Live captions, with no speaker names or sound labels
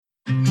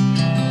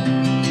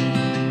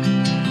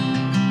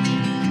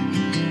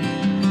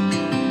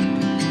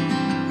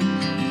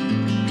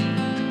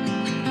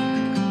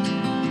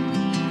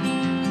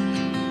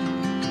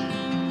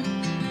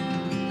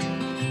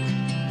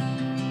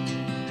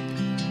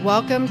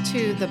Welcome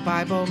to the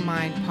Bible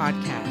Mind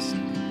Podcast,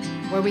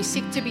 where we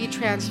seek to be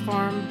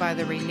transformed by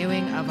the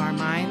renewing of our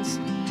minds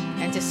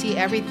and to see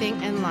everything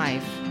in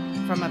life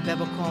from a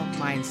biblical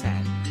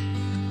mindset.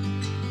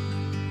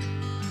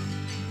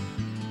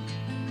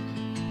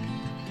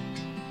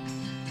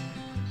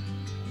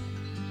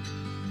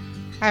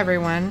 Hi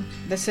everyone,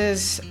 this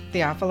is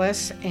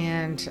Theophilus,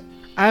 and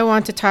I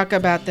want to talk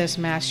about this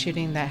mass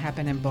shooting that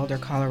happened in Boulder,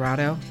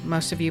 Colorado.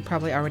 Most of you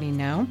probably already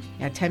know.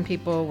 10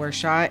 people were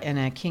shot in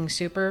a King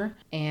Super,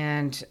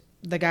 and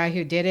the guy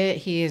who did it,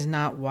 he is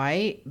not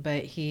white,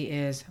 but he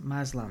is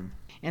Muslim.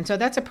 And so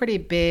that's a pretty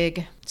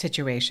big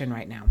situation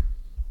right now.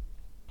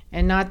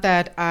 And not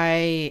that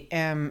I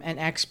am an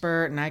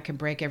expert and I can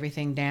break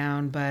everything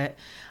down, but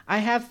I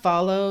have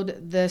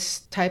followed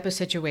this type of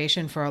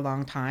situation for a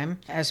long time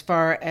as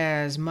far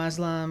as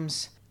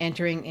Muslims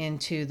entering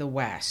into the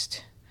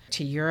West,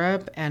 to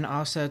Europe and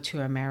also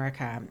to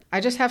America. I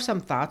just have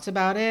some thoughts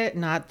about it,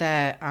 not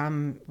that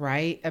I'm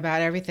right about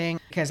everything,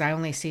 because I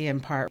only see in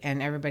part,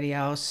 and everybody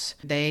else,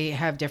 they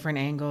have different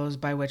angles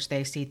by which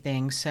they see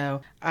things. So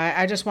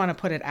I just want to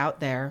put it out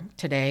there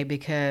today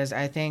because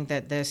I think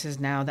that this is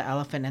now the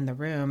elephant in the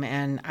room,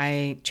 and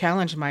I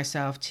challenge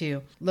myself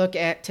to look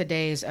at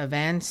today's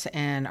events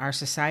and our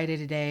society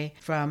today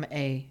from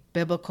a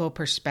biblical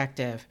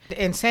perspective.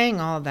 In saying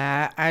all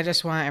that, I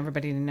just want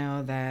everybody to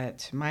know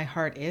that my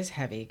heart is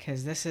heavy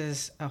because this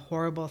is a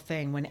horrible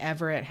thing.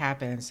 Whenever it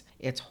happens,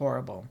 it's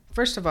horrible.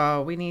 First of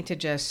all, we need to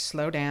just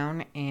slow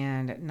down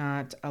and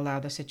not allow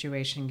the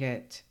situation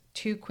get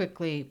too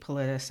quickly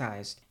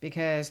politicized,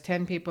 because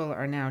 10 people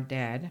are now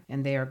dead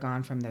and they are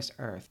gone from this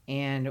earth.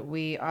 And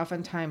we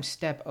oftentimes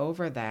step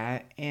over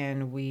that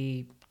and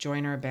we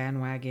join our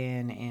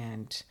bandwagon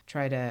and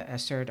try to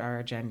assert our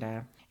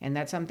agenda. And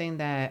that's something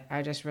that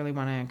I just really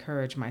want to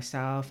encourage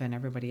myself and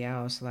everybody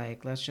else.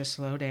 Like, let's just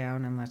slow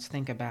down and let's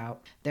think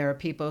about there are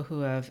people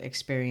who have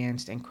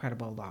experienced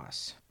incredible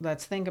loss.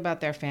 Let's think about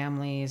their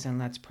families and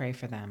let's pray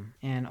for them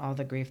and all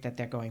the grief that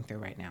they're going through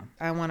right now.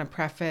 I want to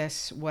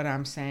preface what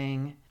I'm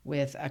saying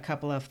with a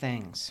couple of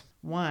things.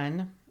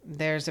 One,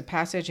 there's a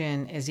passage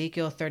in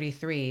Ezekiel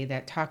 33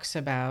 that talks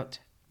about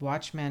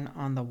watchmen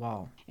on the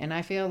wall. And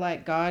I feel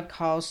like God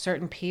calls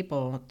certain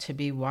people to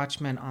be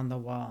watchmen on the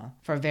wall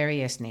for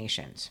various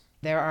nations.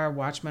 There are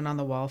watchmen on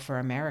the wall for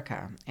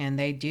America, and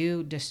they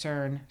do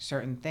discern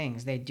certain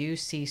things. They do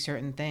see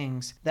certain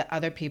things that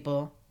other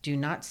people do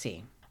not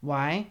see.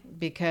 Why?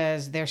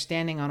 Because they're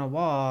standing on a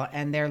wall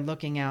and they're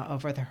looking out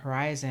over the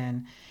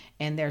horizon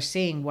and they're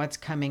seeing what's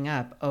coming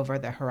up over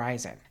the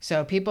horizon.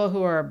 So people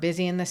who are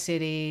busy in the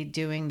city,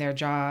 doing their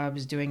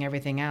jobs, doing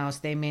everything else,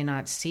 they may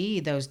not see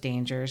those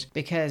dangers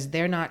because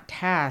they're not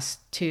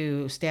tasked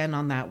to stand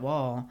on that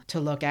wall to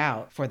look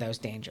out for those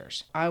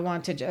dangers. I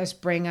want to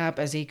just bring up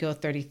Ezekiel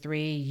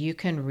 33. You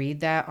can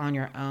read that on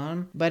your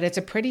own, but it's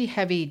a pretty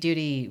heavy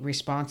duty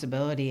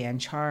responsibility and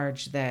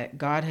charge that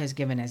God has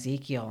given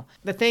Ezekiel.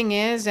 The thing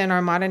is, in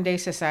our modern day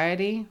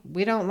society,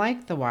 we don't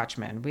like the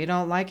watchman. We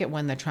don't like it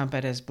when the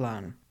trumpet is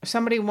blown.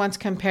 Somebody once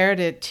compared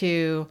it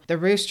to the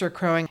rooster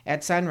crowing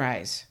at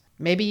sunrise.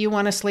 Maybe you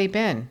want to sleep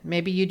in.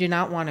 Maybe you do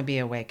not want to be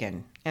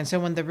awakened. And so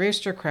when the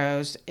rooster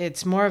crows,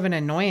 it's more of an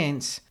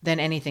annoyance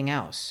than anything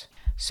else.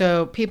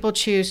 So people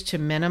choose to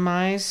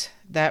minimize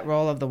that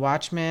role of the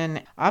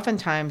watchman.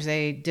 Oftentimes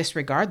they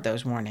disregard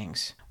those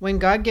warnings. When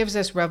God gives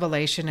us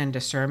revelation and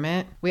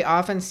discernment, we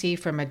often see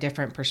from a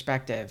different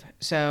perspective.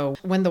 So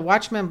when the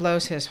watchman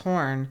blows his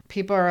horn,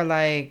 people are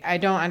like, I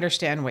don't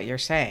understand what you're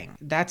saying.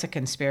 That's a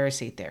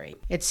conspiracy theory.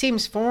 It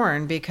seems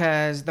foreign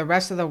because the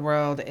rest of the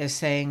world is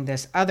saying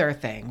this other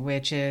thing,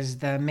 which is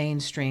the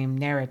mainstream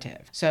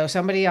narrative. So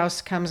somebody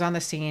else comes on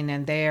the scene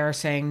and they are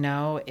saying,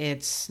 no,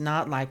 it's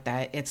not like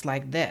that. It's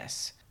like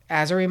this.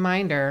 As a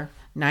reminder,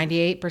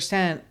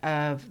 98%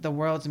 of the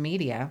world's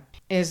media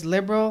is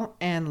liberal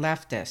and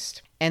leftist,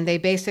 and they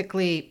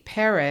basically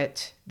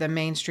parrot the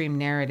mainstream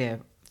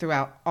narrative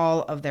throughout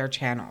all of their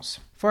channels.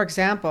 For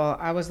example,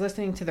 I was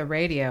listening to the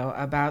radio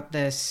about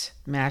this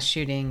mass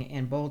shooting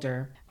in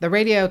Boulder. The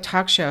radio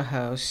talk show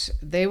hosts,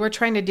 they were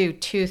trying to do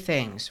two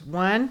things.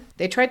 One,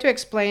 they tried to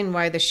explain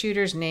why the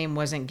shooter's name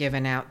wasn't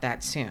given out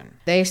that soon.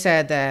 They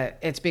said that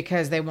it's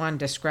because they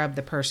wanted to scrub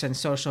the person's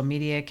social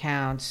media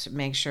accounts,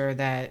 make sure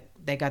that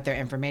they got their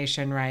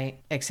information right,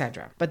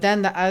 etc. But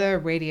then the other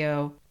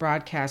radio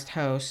broadcast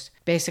host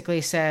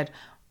basically said,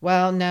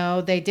 well,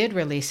 no, they did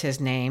release his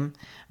name,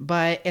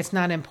 but it's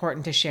not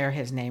important to share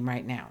his name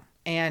right now.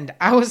 And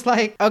I was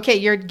like, okay,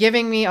 you're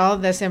giving me all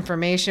this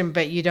information,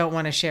 but you don't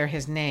want to share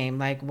his name.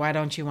 Like, why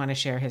don't you want to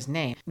share his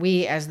name?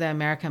 We, as the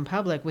American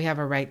public, we have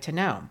a right to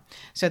know.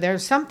 So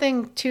there's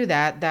something to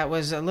that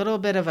was a little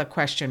bit of a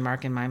question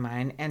mark in my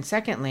mind. And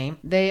secondly,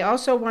 they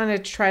also want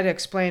to try to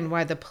explain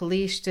why the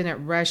police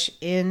didn't rush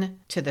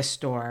into the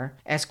store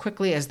as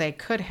quickly as they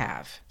could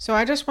have. So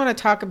I just want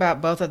to talk about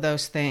both of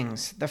those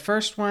things. The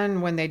first one,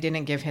 when they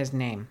didn't give his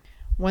name.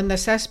 When the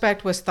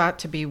suspect was thought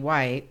to be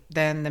white,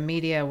 then the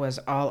media was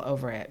all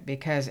over it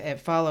because it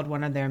followed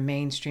one of their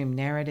mainstream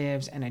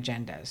narratives and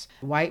agendas.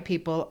 White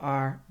people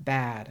are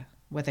bad.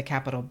 with a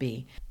capital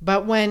B.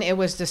 But when it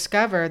was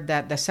discovered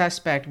that the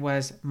suspect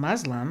was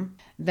Muslim,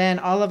 then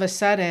all of a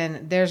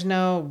sudden there's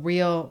no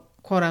real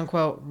quote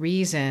unquote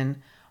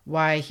reason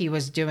why he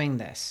was doing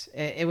this.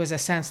 It was a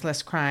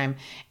senseless crime,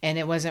 and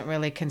it wasn't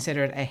really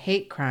considered a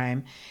hate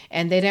crime.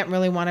 And they didn't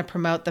really want to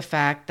promote the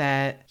fact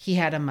that he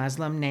had a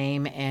Muslim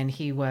name and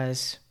he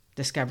was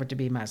discovered to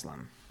be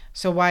Muslim.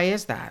 So why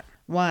is that?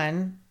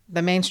 One,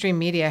 the mainstream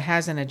media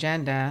has an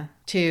agenda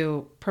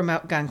to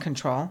promote gun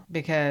control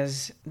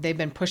because they've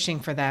been pushing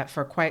for that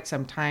for quite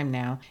some time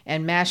now.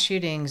 And mass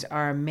shootings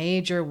are a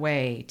major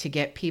way to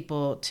get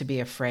people to be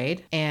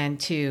afraid and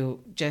to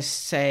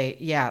just say,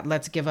 yeah,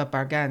 let's give up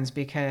our guns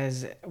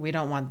because we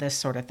don't want this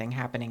sort of thing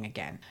happening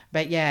again.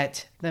 But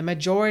yet, the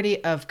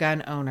majority of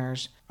gun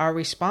owners are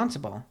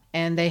responsible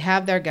and they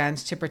have their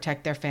guns to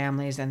protect their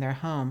families and their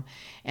home.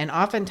 And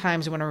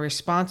oftentimes when a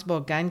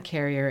responsible gun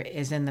carrier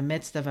is in the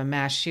midst of a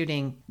mass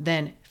shooting,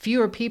 then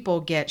fewer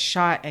people get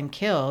shot and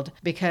killed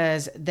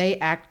because they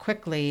act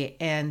quickly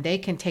and they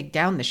can take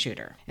down the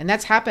shooter. And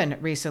that's happened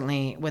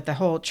recently with the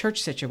whole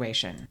church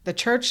situation. The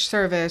church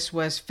service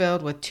was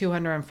filled with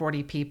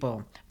 240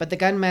 people, but the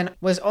gunman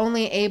was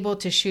only able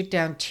to shoot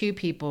down 2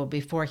 people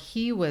before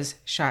he was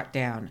shot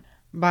down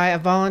by a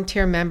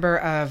volunteer member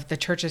of the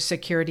church's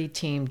security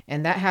team.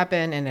 And that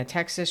happened in a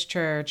Texas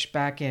church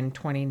back in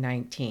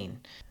 2019.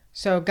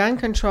 So gun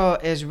control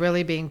is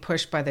really being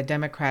pushed by the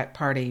Democrat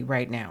Party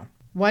right now.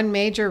 One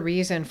major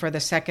reason for the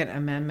Second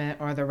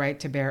Amendment or the right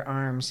to bear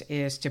arms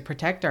is to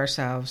protect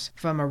ourselves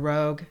from a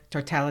rogue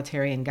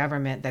totalitarian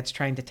government that's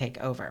trying to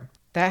take over.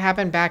 That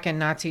happened back in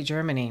Nazi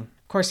Germany.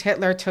 Of course,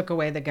 Hitler took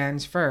away the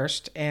guns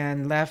first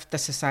and left the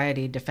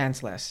society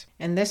defenseless.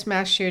 And this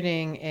mass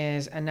shooting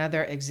is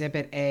another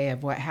exhibit A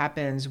of what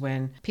happens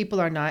when people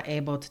are not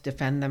able to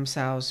defend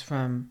themselves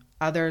from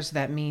others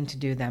that mean to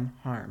do them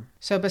harm.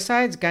 So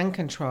besides gun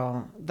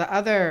control, the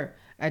other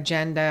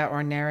agenda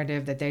or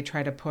narrative that they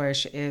try to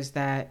push is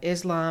that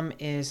Islam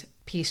is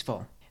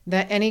peaceful.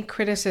 That any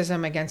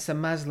criticism against a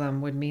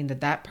Muslim would mean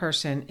that that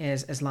person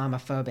is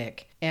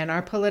Islamophobic. And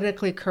our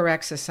politically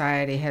correct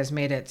society has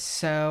made it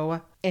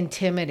so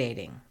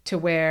intimidating to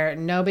where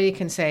nobody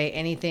can say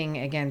anything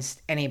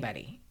against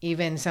anybody,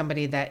 even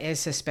somebody that is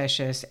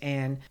suspicious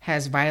and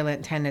has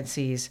violent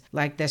tendencies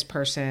like this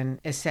person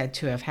is said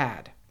to have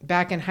had.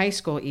 Back in high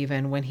school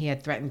even, when he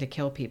had threatened to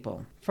kill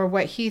people for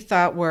what he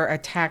thought were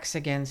attacks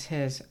against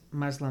his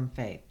Muslim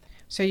faith.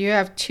 So you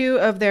have 2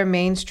 of their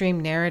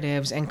mainstream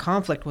narratives in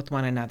conflict with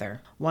one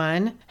another.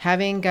 One,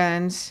 having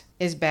guns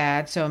is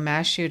bad, so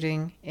mass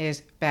shooting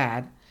is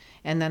bad.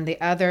 And then the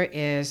other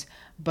is,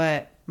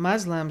 but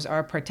Muslims are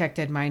a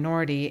protected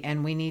minority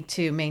and we need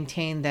to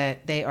maintain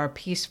that they are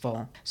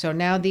peaceful. So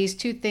now these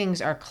 2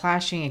 things are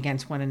clashing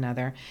against one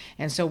another.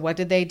 And so what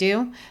did they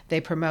do? They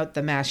promote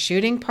the mass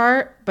shooting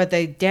part, but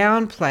they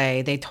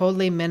downplay, they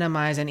totally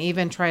minimize and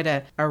even try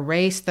to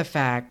erase the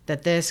fact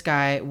that this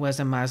guy was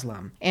a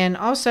Muslim. And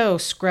also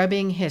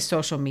scrubbing his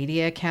social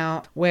media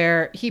account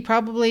where he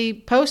probably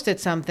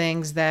posted some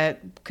things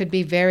that could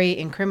be very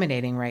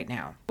incriminating right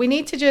now. We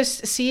need to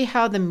just see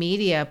how the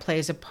media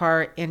plays a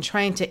part in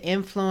trying to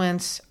influence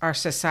our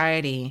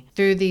society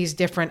through these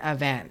different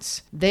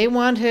events. They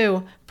want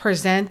to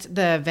present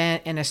the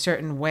event in a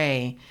certain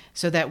way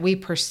so that we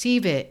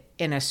perceive it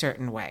in a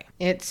certain way.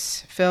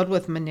 It's filled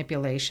with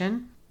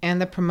manipulation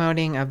and the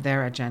promoting of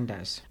their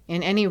agendas.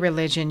 In any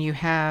religion, you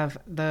have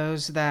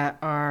those that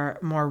are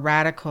more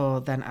radical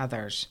than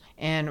others.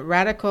 And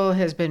radical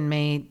has been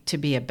made to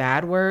be a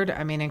bad word.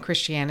 I mean, in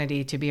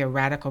Christianity, to be a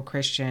radical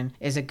Christian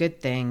is a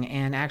good thing.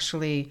 And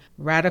actually,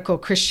 radical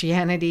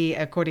Christianity,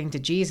 according to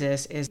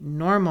Jesus, is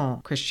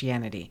normal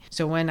Christianity.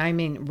 So when I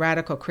mean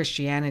radical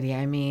Christianity,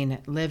 I mean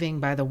living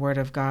by the word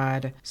of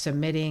God,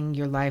 submitting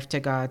your life to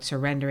God,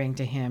 surrendering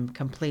to Him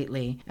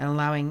completely, and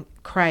allowing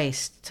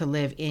Christ to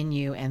live in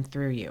you and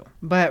through you.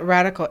 But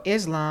radical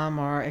Islam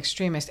or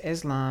extremist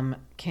Islam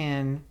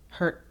can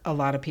hurt a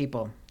lot of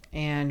people.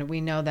 And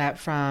we know that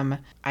from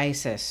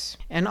ISIS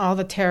and all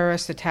the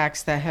terrorist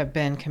attacks that have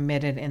been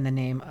committed in the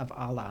name of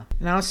Allah.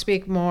 And I'll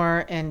speak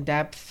more in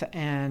depth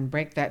and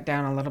break that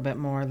down a little bit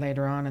more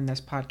later on in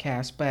this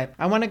podcast. But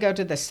I want to go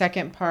to the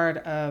second part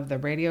of the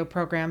radio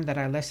program that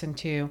I listened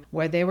to,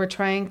 where they were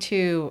trying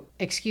to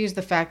excuse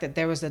the fact that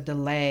there was a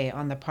delay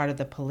on the part of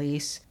the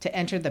police to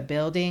enter the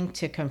building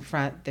to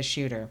confront the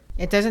shooter.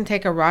 It doesn't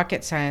take a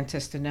rocket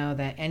scientist to know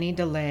that any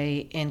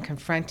delay in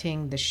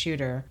confronting the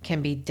shooter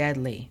can be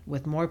deadly,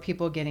 with more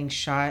people getting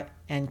shot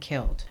and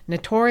killed.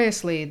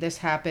 Notoriously, this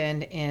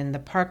happened in the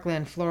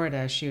Parkland,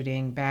 Florida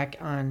shooting back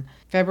on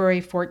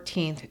February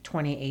 14th,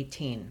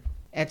 2018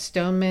 at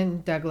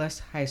Stoneman Douglas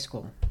High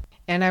School.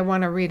 And I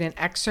want to read an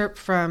excerpt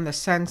from the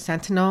Sun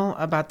Sentinel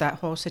about that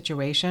whole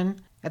situation.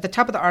 At the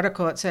top of the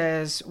article, it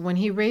says, when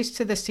he raced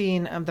to the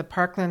scene of the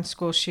Parkland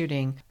school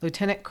shooting,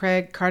 Lieutenant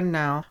Craig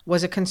Cardinal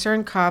was a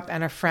concerned cop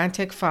and a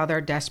frantic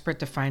father desperate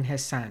to find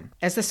his son.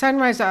 As the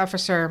Sunrise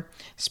officer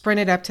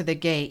sprinted up to the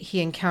gate,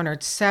 he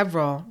encountered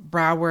several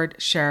Broward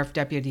Sheriff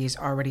deputies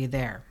already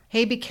there.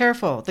 "Hey, be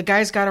careful. The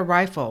guy's got a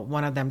rifle,"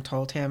 one of them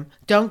told him.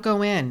 "Don't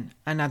go in,"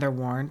 another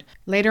warned.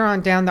 Later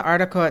on down the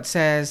article, it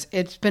says,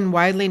 "It's been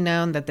widely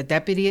known that the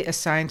deputy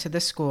assigned to the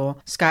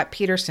school, Scott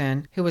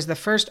Peterson, who was the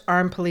first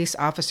armed police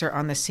officer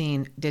on the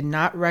scene, did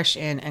not rush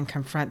in and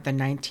confront the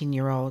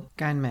 19-year-old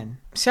gunman."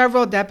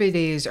 Several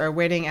deputies are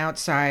waiting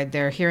outside.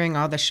 They're hearing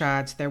all the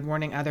shots. They're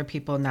warning other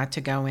people not to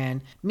go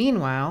in.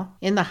 Meanwhile,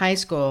 in the high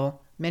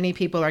school, many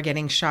people are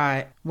getting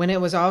shot. When it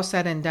was all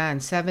said and done,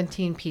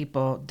 17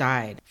 people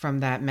died from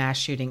that mass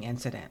shooting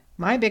incident.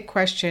 My big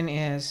question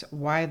is,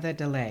 why the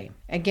delay?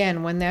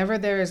 Again, whenever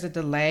there is a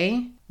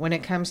delay, when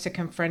it comes to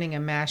confronting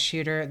a mass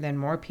shooter, then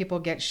more people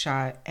get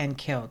shot and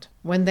killed.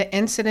 When the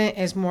incident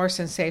is more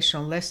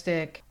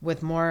sensationalistic,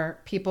 with more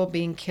people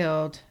being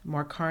killed,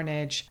 more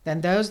carnage, then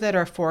those that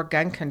are for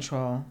gun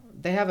control,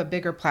 they have a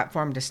bigger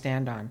platform to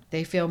stand on.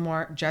 They feel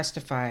more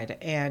justified,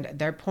 and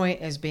their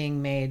point is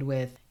being made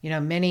with,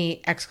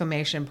 many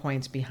exclamation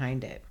points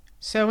behind it.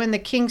 So in the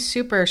King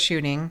Super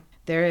shooting,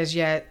 there is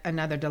yet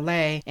another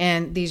delay,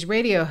 and these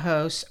radio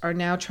hosts are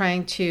now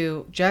trying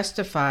to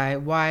justify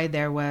why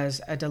there was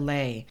a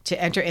delay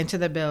to enter into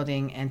the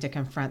building and to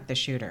confront the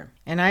shooter.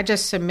 And I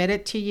just submit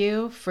it to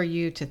you for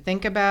you to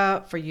think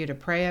about, for you to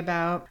pray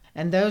about,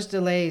 and those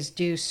delays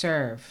do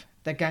serve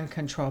the gun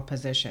control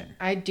position.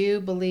 I do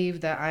believe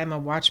that I'm a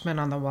watchman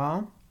on the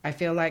wall. I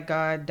feel like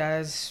God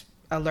does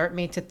alert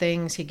me to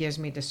things. He gives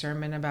me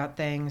discernment about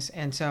things,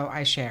 and so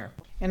I share.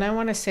 And I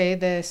want to say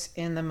this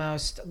in the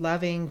most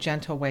loving,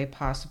 gentle way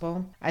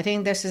possible. I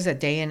think this is a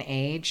day and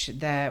age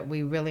that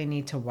we really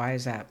need to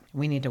wise up.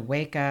 We need to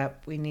wake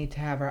up. We need to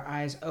have our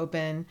eyes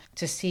open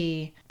to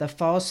see the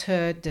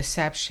falsehood,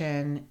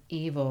 deception,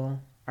 evil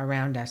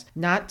around us.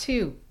 Not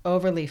to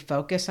overly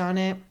focus on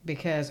it,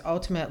 because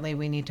ultimately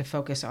we need to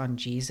focus on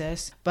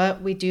Jesus,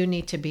 but we do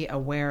need to be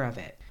aware of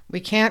it. We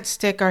can't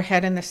stick our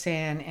head in the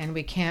sand, and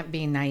we can't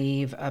be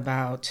naive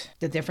about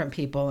the different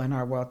people in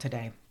our world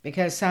today,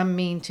 because some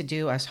mean to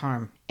do us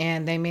harm.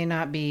 And they may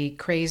not be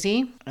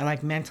crazy or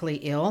like mentally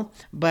ill,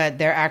 but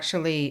they're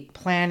actually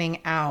planning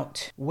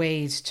out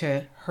ways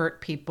to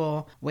hurt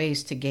people,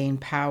 ways to gain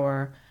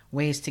power,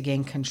 ways to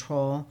gain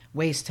control,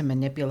 ways to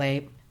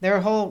manipulate. There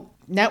are whole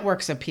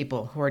networks of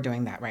people who are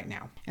doing that right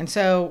now. And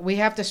so we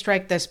have to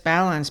strike this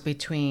balance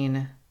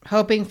between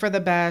hoping for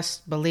the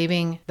best,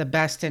 believing the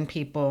best in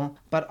people,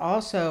 but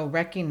also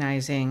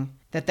recognizing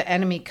that the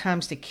enemy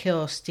comes to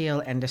kill, steal,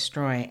 and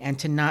destroy, and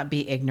to not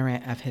be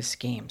ignorant of his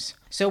schemes.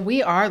 So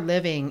we are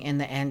living in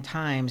the end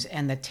times,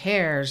 and the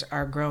tares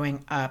are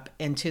growing up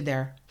into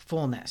their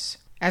fullness.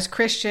 As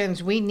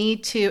Christians, we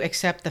need to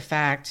accept the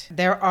fact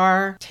there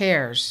are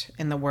tares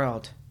in the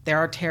world. There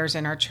are tares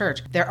in our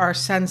church. There are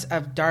sons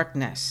of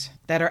darkness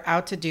that are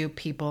out to do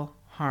people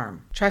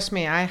harm. Trust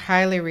me, I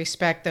highly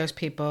respect those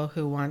people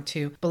who want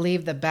to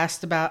believe the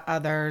best about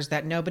others,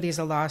 that nobody's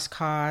a lost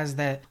cause,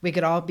 that we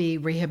could all be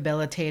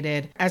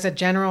rehabilitated. As a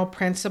general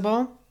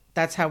principle,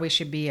 that's how we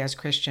should be as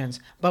Christians.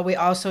 But we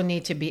also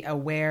need to be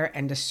aware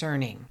and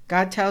discerning.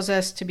 God tells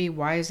us to be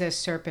wise as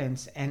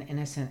serpents and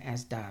innocent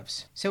as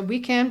doves. So we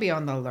can be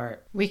on the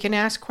alert. We can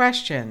ask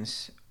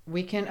questions.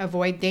 We can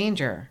avoid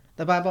danger.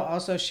 The Bible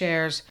also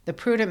shares the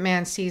prudent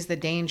man sees the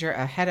danger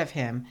ahead of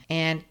him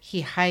and he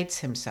hides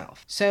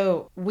himself.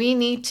 So we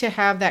need to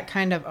have that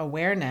kind of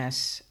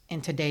awareness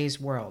in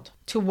today's world.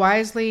 To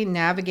wisely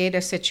navigate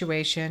a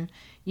situation,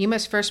 you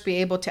must first be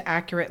able to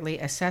accurately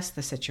assess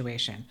the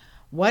situation.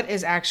 What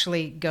is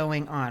actually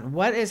going on?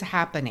 What is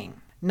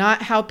happening?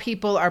 Not how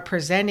people are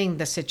presenting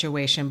the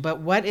situation, but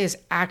what is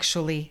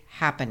actually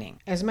happening.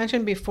 As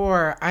mentioned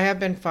before, I have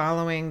been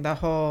following the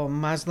whole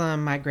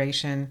Muslim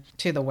migration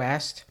to the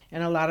West.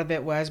 And a lot of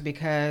it was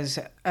because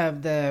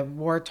of the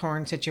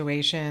war-torn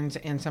situations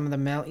in some of the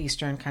Middle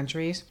Eastern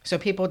countries. So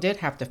people did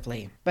have to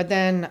flee. But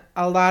then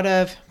a lot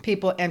of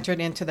people entered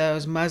into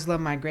those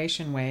Muslim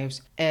migration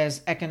waves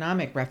as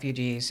economic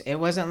refugees. It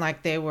wasn't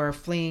like they were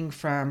fleeing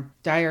from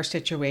dire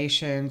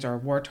situations or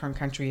war-torn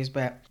countries,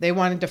 but they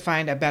wanted to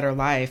find a better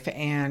life.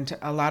 And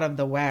a lot of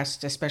the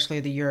West, especially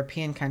the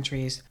European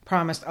countries,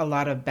 promised a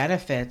lot of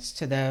benefits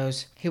to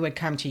those who would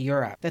come to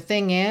Europe. The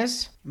thing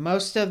is,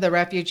 most of the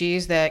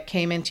refugees that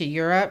came into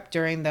Europe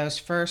during those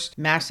first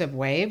massive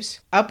waves,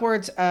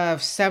 upwards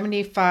of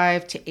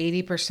 75 to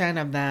 80%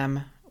 of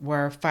them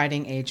were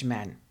fighting age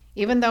men.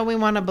 Even though we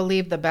want to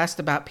believe the best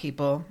about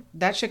people,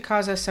 that should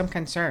cause us some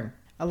concern.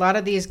 A lot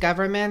of these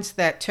governments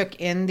that took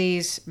in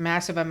these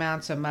massive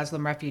amounts of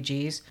Muslim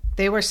refugees,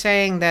 they were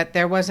saying that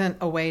there wasn't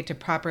a way to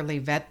properly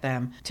vet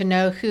them, to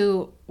know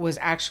who was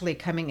actually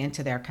coming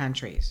into their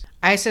countries.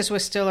 ISIS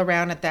was still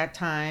around at that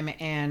time,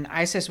 and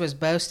ISIS was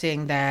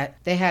boasting that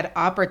they had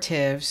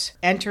operatives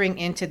entering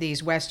into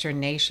these Western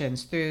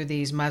nations through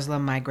these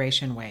Muslim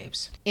migration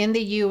waves. In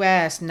the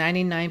U.S.,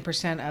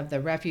 99% of the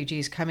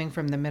refugees coming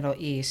from the Middle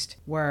East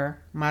were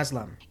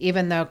Muslim.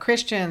 Even though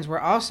Christians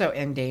were also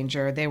in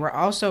danger, they were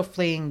also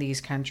fleeing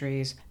these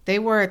countries. They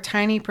were a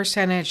tiny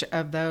percentage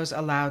of those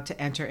allowed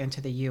to enter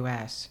into the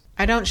U.S.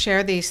 I don't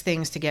share these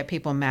things to get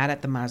people mad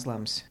at the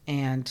Muslims,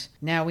 and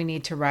now we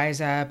need to rise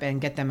up and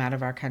get them out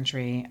of our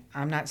country.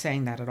 I'm not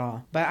saying that at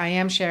all. But I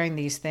am sharing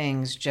these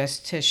things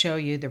just to show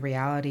you the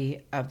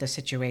reality of the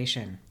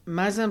situation.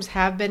 Muslims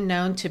have been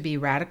known to be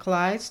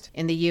radicalized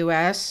in the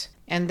U.S.,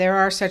 and there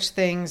are such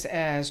things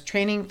as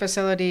training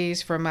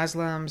facilities for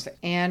Muslims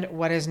and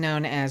what is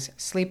known as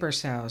sleeper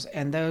cells.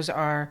 And those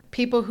are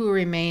people who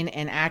remain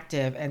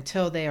inactive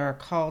until they are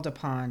called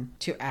upon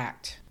to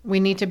act. We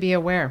need to be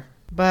aware.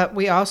 But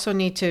we also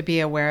need to be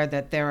aware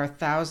that there are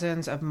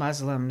thousands of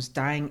Muslims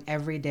dying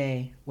every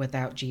day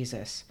without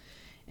Jesus.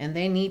 And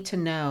they need to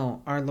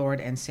know our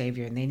Lord and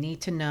Savior. And they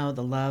need to know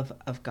the love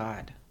of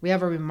God. We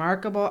have a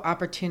remarkable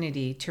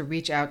opportunity to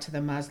reach out to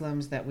the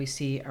Muslims that we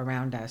see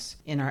around us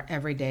in our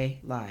everyday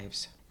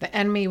lives. The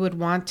enemy would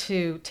want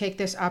to take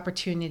this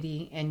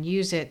opportunity and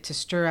use it to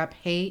stir up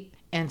hate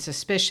and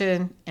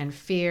suspicion and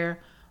fear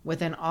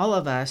within all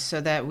of us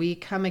so that we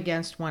come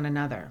against one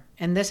another.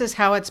 And this is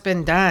how it's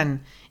been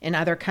done in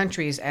other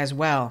countries as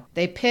well.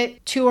 They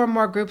pit two or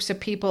more groups of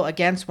people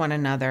against one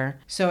another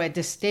so it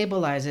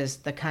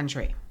destabilizes the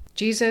country.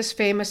 Jesus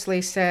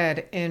famously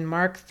said in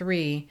Mark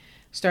 3,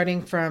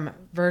 starting from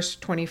verse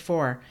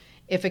 24,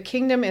 "If a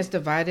kingdom is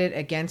divided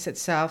against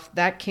itself,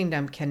 that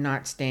kingdom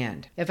cannot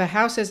stand. If a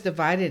house is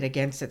divided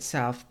against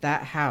itself,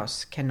 that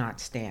house cannot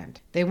stand."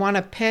 They want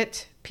to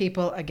pit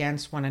people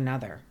against one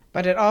another.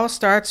 But it all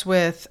starts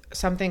with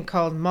something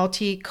called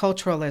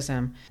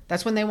multiculturalism.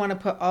 That's when they want to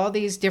put all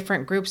these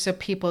different groups of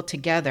people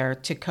together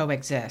to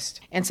coexist.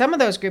 And some of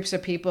those groups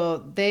of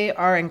people, they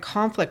are in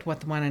conflict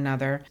with one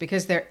another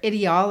because their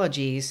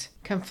ideologies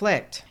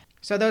conflict.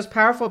 So those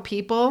powerful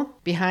people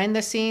behind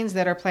the scenes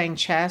that are playing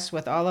chess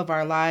with all of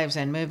our lives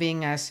and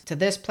moving us to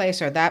this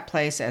place or that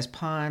place as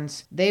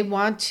pawns, they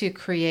want to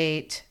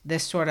create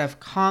this sort of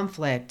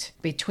conflict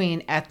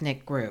between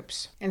ethnic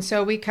groups. And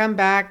so we come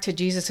back to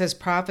Jesus's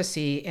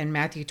prophecy in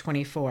Matthew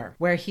 24,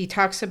 where he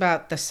talks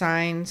about the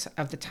signs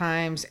of the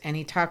times and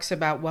he talks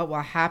about what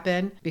will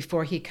happen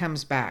before he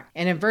comes back.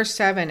 And in verse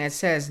 7, it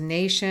says,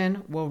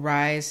 "Nation will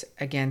rise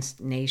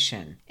against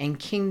nation and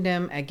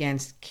kingdom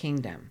against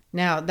kingdom."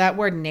 Now, that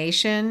word nation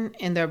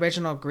in the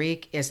original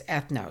Greek is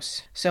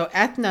ethnos. So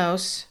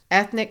ethnos,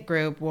 ethnic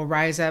group, will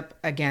rise up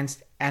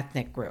against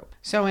ethnic group.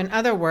 So in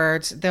other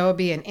words, there will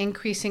be an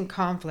increasing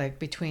conflict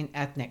between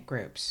ethnic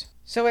groups.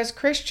 So as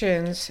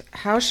Christians,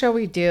 how shall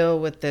we deal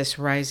with this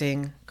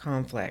rising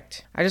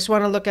conflict? I just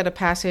want to look at a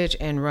passage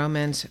in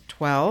Romans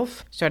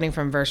 12, starting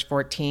from verse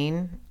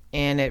 14.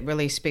 And it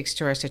really speaks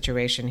to our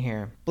situation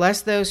here.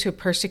 "Bless those who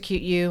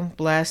persecute you,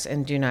 bless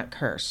and do not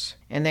curse."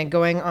 And then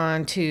going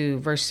on to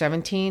verse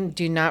 17,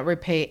 "Do not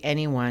repay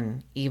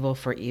anyone evil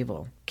for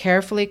evil.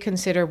 Carefully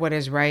consider what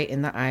is right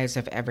in the eyes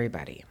of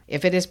everybody.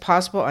 If it is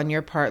possible on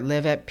your part,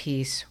 live at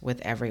peace with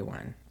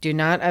everyone. Do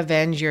not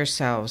avenge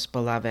yourselves,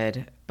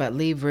 beloved, but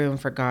leave room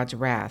for God's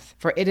wrath.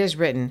 For it is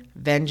written,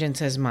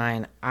 'Vengeance is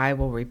mine, I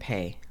will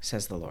repay,'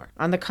 says the Lord.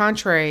 On the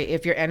contrary,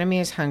 if your enemy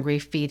is hungry,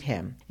 feed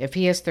him. If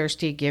he is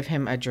thirsty, give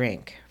him a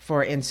drink.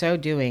 For in so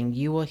doing,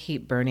 you will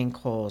heap burning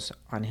coals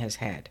on his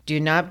head. Do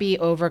not be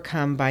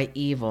overcome by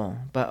evil,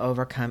 but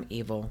overcome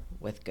evil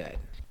with good."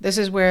 This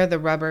is where the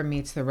rubber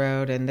meets the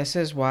road, and this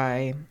is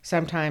why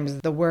sometimes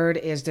the word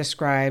is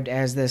described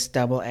as this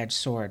double-edged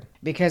sword,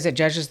 because it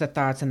judges the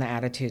thoughts and the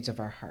attitudes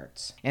of our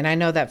hearts. And I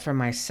know that for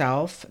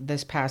myself,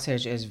 this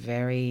passage is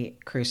very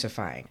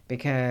crucifying,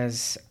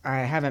 because I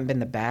haven't been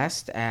the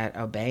best at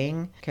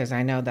obeying, because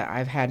I know that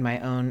I've had my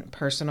own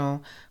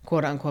personal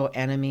quote-unquote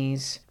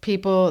enemies,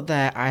 people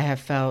that I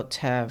have felt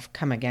have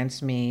come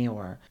against me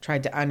or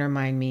tried to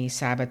undermine me,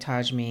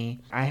 sabotage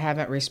me. I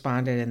haven't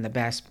responded in the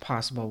best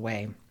possible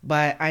way.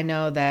 But I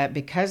know that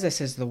because this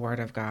is the Word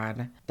of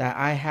God, that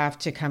I have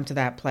to come to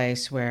that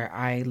place where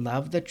I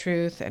love the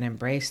truth and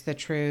embrace the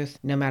truth.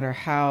 No matter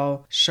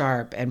how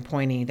sharp and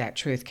pointy that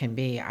truth can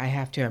be, I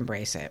have to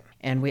embrace it.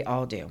 And we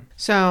all do.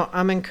 So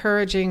I'm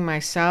encouraging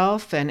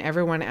myself and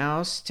everyone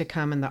else to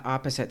come in the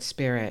opposite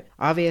spirit.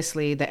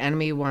 Obviously, the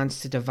enemy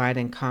wants to divide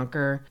and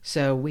conquer.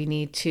 So we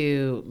need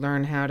to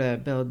learn how to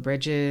build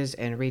bridges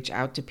and reach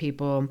out to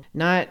people.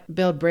 Not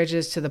build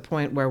bridges to the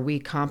point where we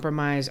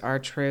compromise our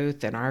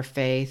truth and our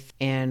faith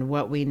and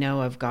what we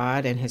know of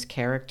God and his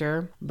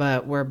character.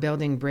 But we're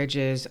building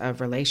bridges of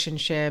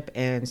relationship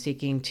and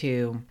seeking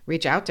to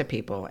reach out to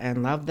people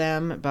and love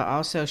them, but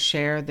also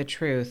share the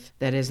truth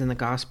that is in the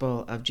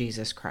gospel of Jesus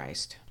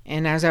Christ.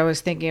 And as I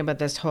was thinking about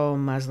this whole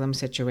Muslim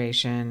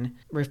situation,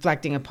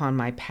 reflecting upon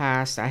my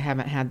past, I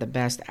haven't had the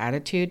best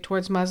attitude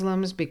towards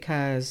Muslims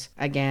because,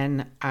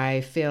 again,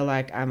 I feel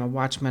like I'm a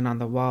watchman on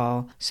the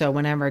wall. So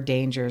whenever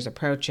danger is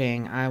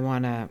approaching, I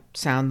want to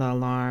sound the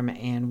alarm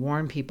and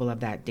warn people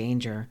of that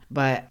danger.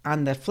 But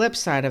on the flip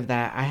side of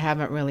that, I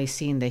haven't really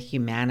seen the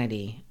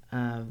humanity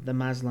of the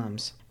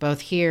Muslims,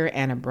 both here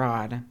and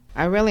abroad.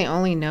 I really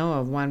only know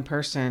of one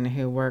person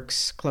who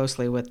works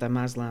closely with the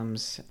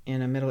Muslims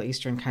in a Middle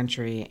Eastern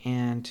country,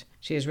 and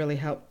she has really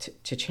helped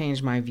to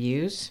change my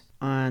views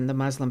on the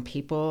Muslim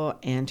people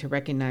and to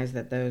recognize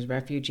that those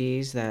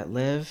refugees that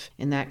live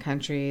in that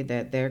country,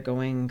 that they're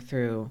going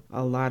through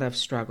a lot of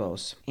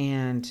struggles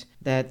and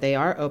that they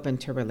are open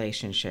to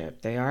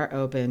relationship. They are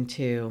open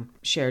to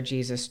share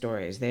Jesus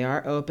stories. They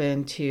are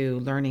open to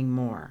learning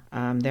more.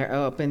 They're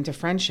open to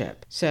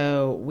friendship.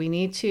 So we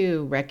need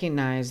to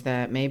recognize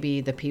that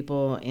maybe the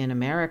people in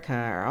America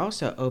are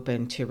also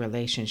open to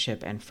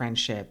relationship and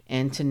friendship,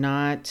 and to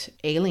not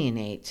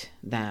alienate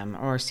them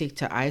or seek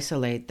to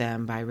isolate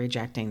them by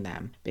rejecting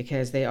them,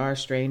 because they are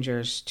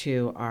strangers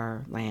to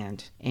our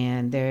land.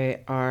 And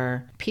they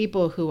are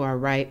people who are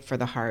ripe for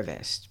the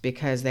harvest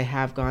because they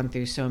have gone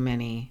through so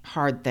many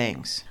hard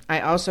things.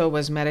 I also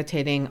was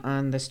meditating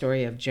on the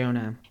story of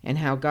Jonah and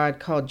how God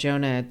called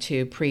Jonah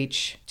to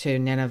preach to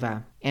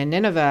Nineveh. And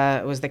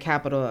Nineveh was the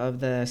capital of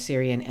the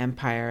Assyrian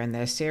Empire, and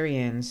the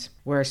Assyrians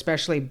were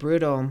especially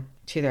brutal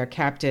to their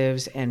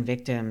captives and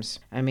victims.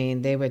 I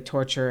mean, they would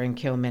torture and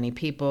kill many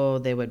people.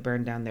 They would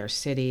burn down their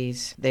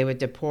cities. They would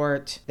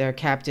deport their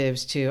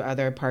captives to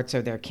other parts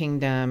of their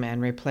kingdom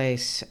and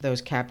replace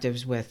those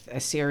captives with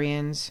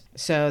Assyrians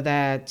so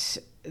that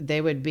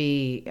they would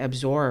be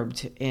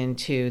absorbed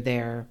into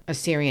their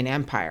Assyrian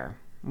Empire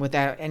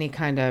without any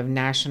kind of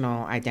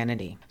national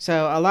identity.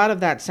 So a lot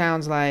of that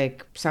sounds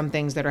like some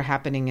things that are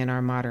happening in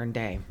our modern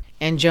day.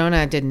 And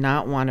Jonah did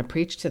not want to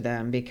preach to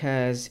them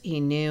because he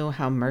knew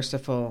how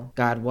merciful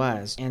God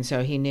was. And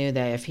so he knew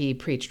that if he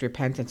preached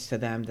repentance to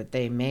them, that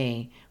they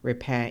may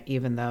repent,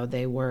 even though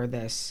they were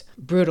this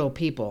brutal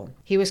people.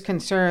 He was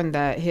concerned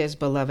that his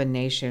beloved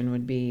nation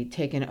would be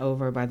taken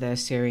over by the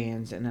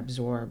Assyrians and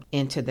absorbed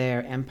into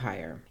their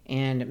empire.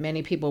 And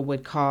many people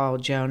would call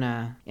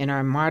Jonah, in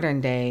our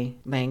modern day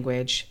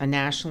language, a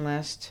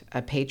nationalist,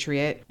 a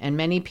patriot. And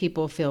many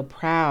people feel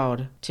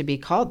proud to be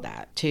called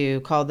that, to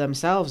call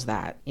themselves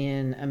that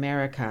in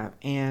America.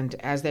 And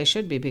as they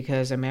should be,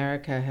 because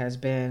America has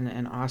been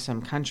an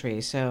awesome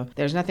country. So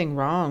there's nothing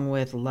wrong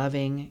with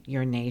loving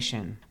your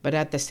nation. But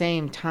at the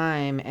same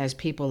time, as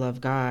people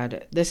of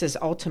God, this is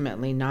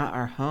ultimately not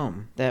our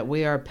home. That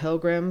we are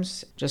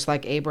pilgrims, just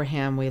like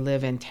Abraham. We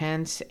live in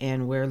tents,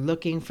 and we're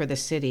looking for the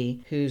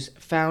city whose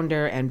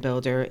founder and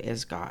builder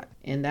is God.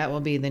 And that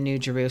will be the New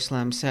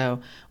Jerusalem.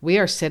 So we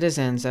are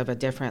citizens of a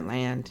different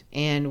land,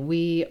 and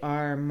we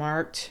are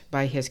marked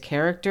by his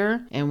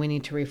character, and we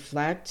need to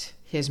reflect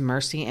his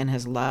mercy and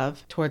his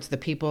love towards the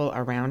people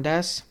around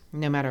us,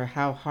 no matter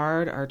how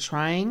hard or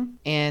trying.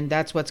 And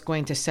that's what's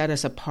going to set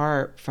us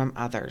apart from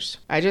others.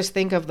 I just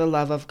think of the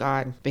love of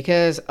God,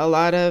 because a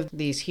lot of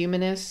these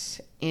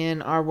humanists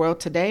in our world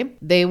today,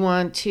 they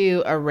want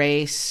to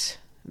erase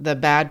the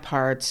bad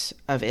parts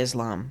of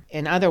Islam.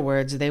 In other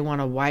words, they want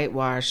to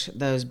whitewash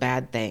those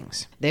bad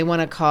things. They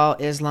want to call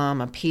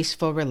Islam a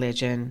peaceful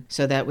religion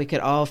so that we could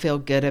all feel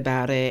good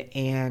about it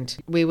and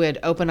we would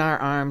open our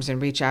arms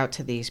and reach out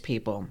to these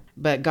people.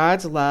 But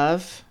God's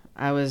love,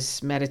 I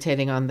was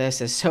meditating on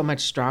this, is so much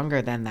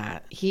stronger than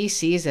that. He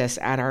sees us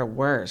at our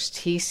worst.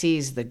 He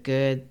sees the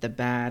good, the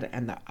bad,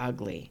 and the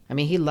ugly. I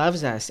mean, he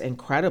loves us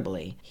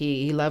incredibly.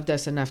 He loved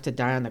us enough to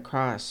die on the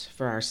cross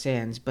for our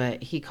sins,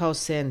 but he calls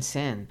sin,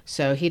 sin.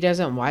 So he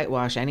doesn't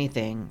whitewash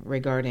anything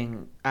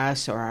regarding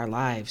us or our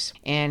lives.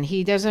 And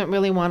he doesn't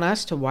really want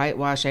us to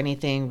whitewash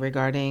anything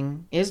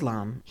regarding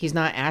Islam. He's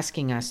not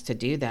asking us to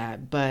do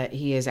that, but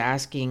he is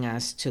asking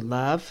us to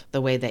love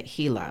the way that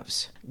he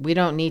loves. We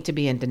don't need to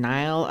be in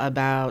denial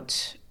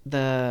about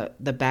the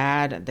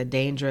bad, the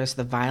dangerous,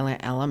 the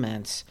violent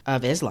elements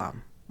of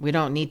Islam. We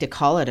don't need to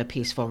call it a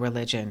peaceful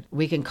religion.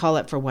 We can call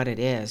it for what it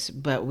is,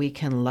 but we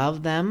can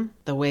love them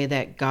the way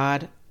that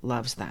God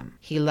loves them.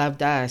 He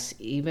loved us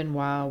even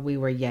while we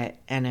were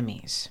yet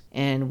enemies.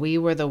 And we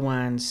were the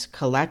ones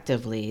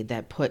collectively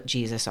that put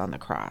Jesus on the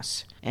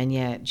cross. And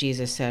yet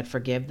Jesus said,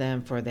 "Forgive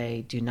them, for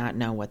they do not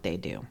know what they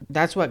do."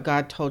 That's what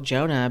God told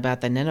Jonah about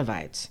the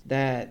Ninevites,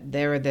 that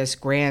they were this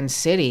grand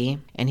city.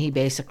 And he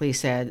basically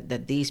said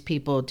that these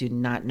people do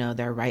not know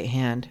their right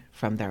hand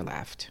from their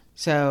left.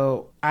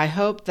 So I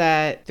hope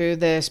that through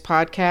this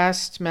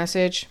podcast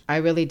message, I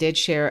really did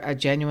share a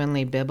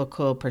genuinely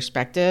biblical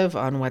perspective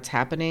on what's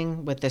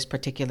happening with this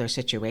particular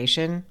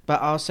situation,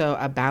 but also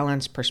a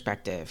balanced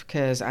perspective,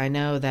 because I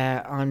know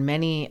that on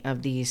many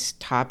of these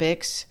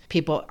topics,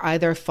 people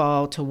either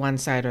fall to one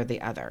side or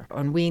the other.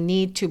 And we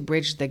need to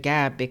bridge the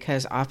gap,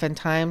 because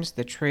oftentimes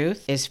the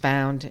truth is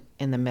found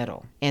in the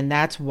middle. And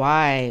that's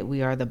why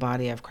we are the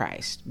body of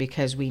Christ,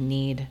 because we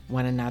need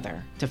one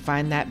another to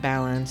find that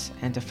balance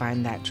and to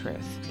find that truth.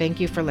 Thank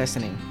you for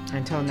listening.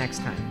 Until next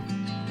time.